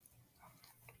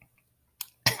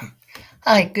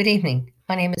Hi, good evening.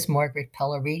 My name is Margaret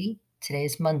Pelleriti. Today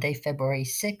is Monday, February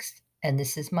 6th, and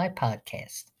this is my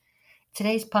podcast.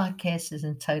 Today's podcast is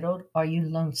entitled, Are You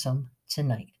Lonesome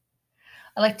Tonight?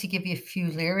 I'd like to give you a few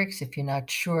lyrics if you're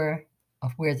not sure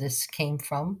of where this came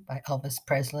from by Elvis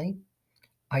Presley.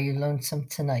 Are you lonesome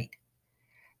tonight?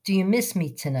 Do you miss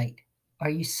me tonight?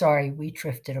 Are you sorry we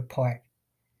drifted apart?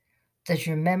 Does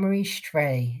your memory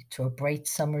stray to a bright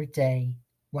summer day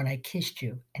when I kissed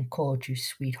you and called you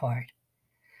sweetheart?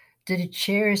 Do the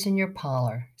chairs in your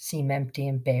parlor seem empty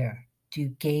and bare? Do you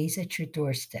gaze at your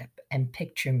doorstep and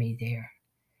picture me there?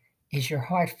 Is your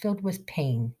heart filled with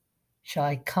pain? Shall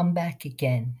I come back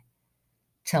again?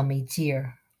 Tell me,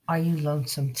 dear, are you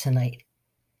lonesome tonight?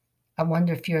 I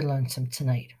wonder if you're lonesome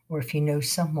tonight, or if you know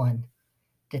someone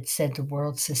that said the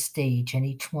world's a stage and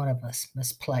each one of us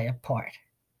must play a part.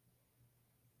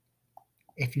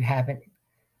 If you haven't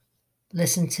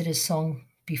listened to this song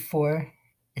before,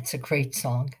 it's a great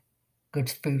song, good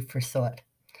food for thought.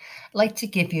 I'd like to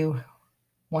give you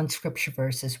one scripture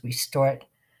verse as we start.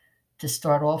 To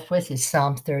start off with is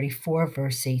Psalm 34,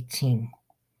 verse 18.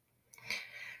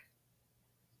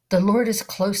 The Lord is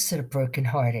close to the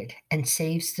brokenhearted and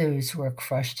saves those who are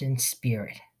crushed in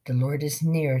spirit. The Lord is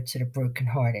near to the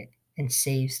brokenhearted and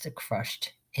saves the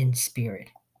crushed in spirit.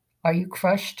 Are you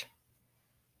crushed?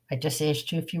 I just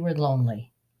asked you if you were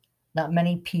lonely. Not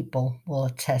many people will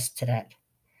attest to that.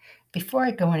 Before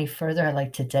I go any further, I'd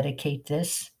like to dedicate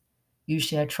this.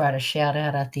 Usually I try to shout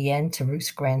out at the end to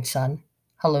Ruth's grandson.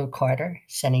 Hello, Carter,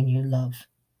 sending you love.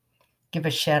 Give a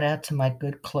shout out to my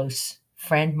good close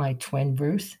friend, my twin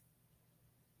Ruth.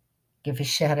 Give a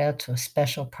shout out to a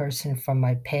special person from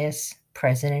my past,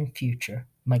 present, and future,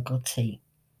 Michael T.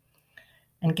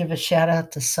 And give a shout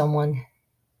out to someone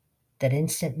that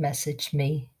instant messaged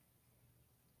me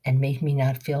and made me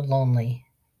not feel lonely,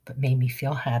 but made me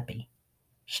feel happy.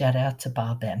 Shout out to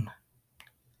Bob M.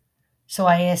 So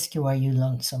I ask you, are you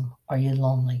lonesome? Are you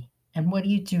lonely? And what do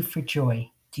you do for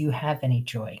joy? Do you have any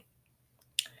joy?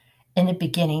 In the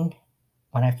beginning,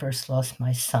 when I first lost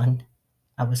my son,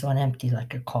 I was on empty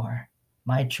like a car.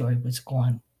 My joy was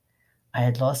gone. I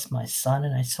had lost my son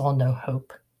and I saw no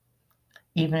hope.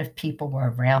 Even if people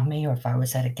were around me or if I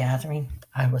was at a gathering,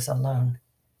 I was alone.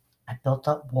 I built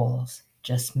up walls,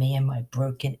 just me and my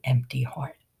broken, empty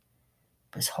heart.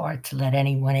 It was hard to let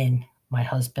anyone in, my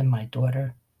husband, my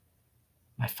daughter,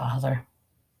 my father.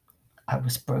 I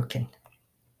was broken.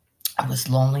 I was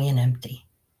lonely and empty,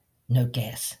 no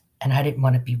gas, and I didn't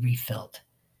want to be refilled.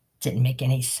 Didn't make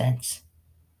any sense.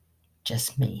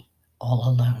 Just me, all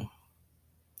alone.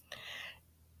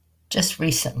 Just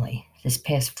recently, this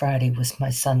past Friday was my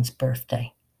son's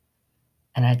birthday,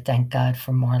 and I thank God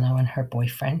for Marlo and her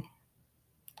boyfriend.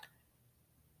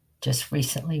 Just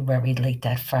recently, very late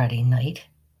that Friday night,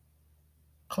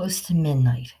 close to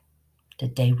midnight, the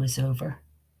day was over.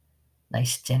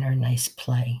 Nice dinner, nice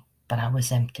play, but I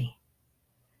was empty.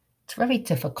 It's very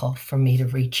difficult for me to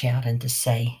reach out and to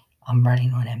say, I'm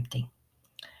running on empty.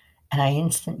 And I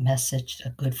instant messaged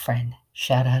a good friend,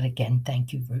 shout out again,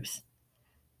 thank you, Ruth.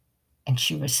 And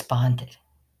she responded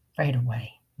right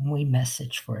away. We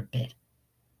messaged for a bit.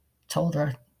 Told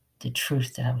her the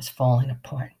truth that I was falling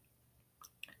apart.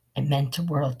 It meant the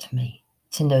world to me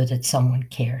to know that someone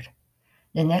cared.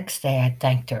 The next day, I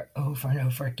thanked her over and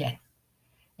over again.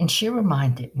 And she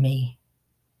reminded me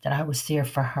that I was there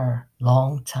for her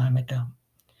long time ago.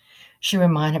 She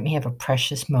reminded me of a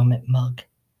precious moment mug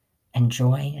and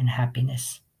joy and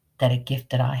happiness that a gift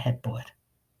that I had bought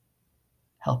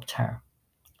helped her.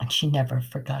 And she never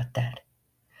forgot that.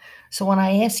 So when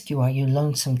I ask you, are you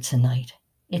lonesome tonight?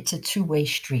 It's a two-way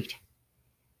street.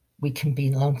 We can be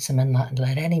lonesome and not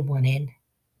let anyone in,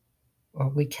 or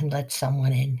we can let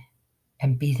someone in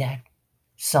and be that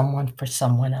someone for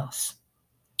someone else.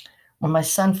 When my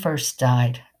son first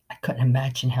died, I couldn't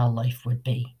imagine how life would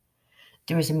be.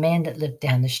 There was a man that lived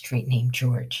down the street named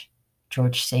George.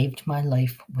 George saved my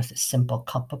life with a simple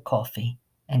cup of coffee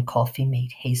and Coffee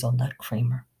Mate hazelnut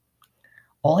creamer.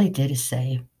 All he did is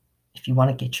say, if you want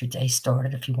to get your day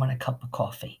started, if you want a cup of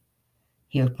coffee.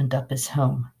 He opened up his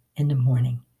home in the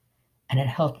morning, and it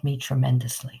helped me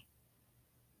tremendously.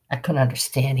 I couldn't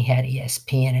understand he had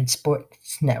ESPN and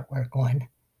Sports Network on,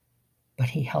 but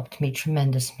he helped me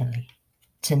tremendously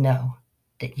to know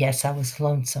that yes, I was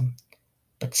lonesome,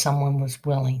 but someone was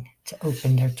willing to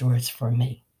open their doors for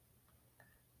me.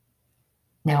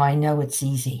 Now I know it's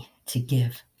easy to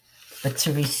give, but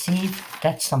to receive,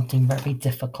 that's something very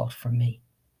difficult for me,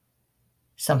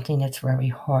 something that's very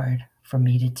hard for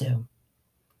me to do.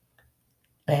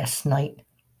 Last night,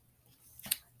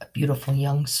 a beautiful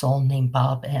young soul named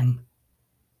Bob M.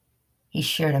 He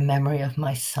shared a memory of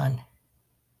my son,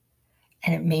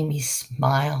 And it made me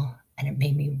smile and it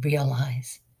made me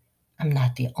realize I'm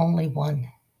not the only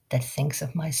one that thinks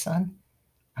of my son.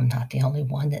 I'm not the only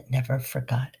one that never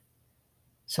forgot.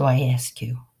 So I ask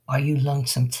you, are you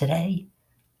lonesome today?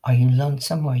 Are you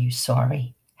lonesome? Are you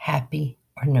sorry, happy,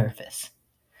 or nervous?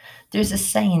 There's a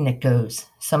saying that goes,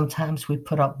 sometimes we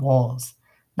put up walls,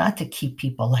 not to keep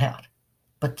people out,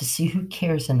 but to see who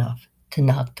cares enough to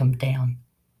knock them down.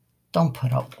 Don't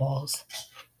put up walls.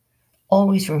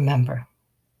 Always remember,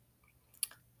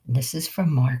 and this is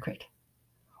from Margaret,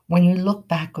 when you look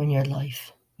back on your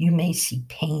life, you may see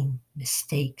pain,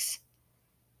 mistakes,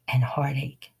 and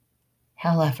heartache.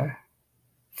 However,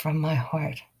 from my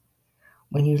heart,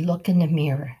 when you look in the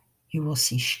mirror, you will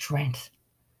see strength,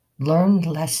 learned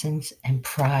lessons, and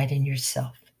pride in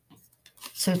yourself.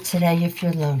 So today, if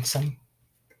you're lonesome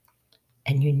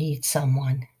and you need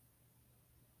someone,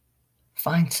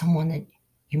 find someone that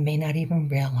you may not even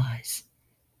realize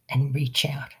and reach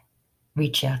out.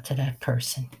 Reach out to that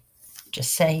person.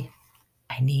 Just say,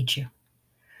 I need you.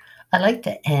 I like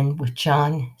to end with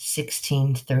John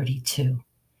 16:32.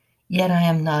 Yet I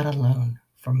am not alone,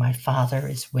 for my Father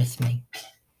is with me.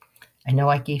 I know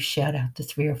I gave shout out to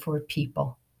 3 or 4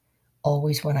 people.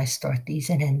 Always when I start these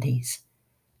and end these,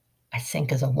 I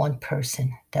think of the one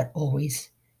person that always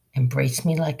embraced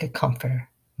me like a comforter,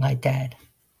 my dad.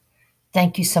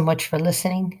 Thank you so much for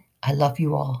listening. I love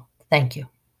you all. Thank you.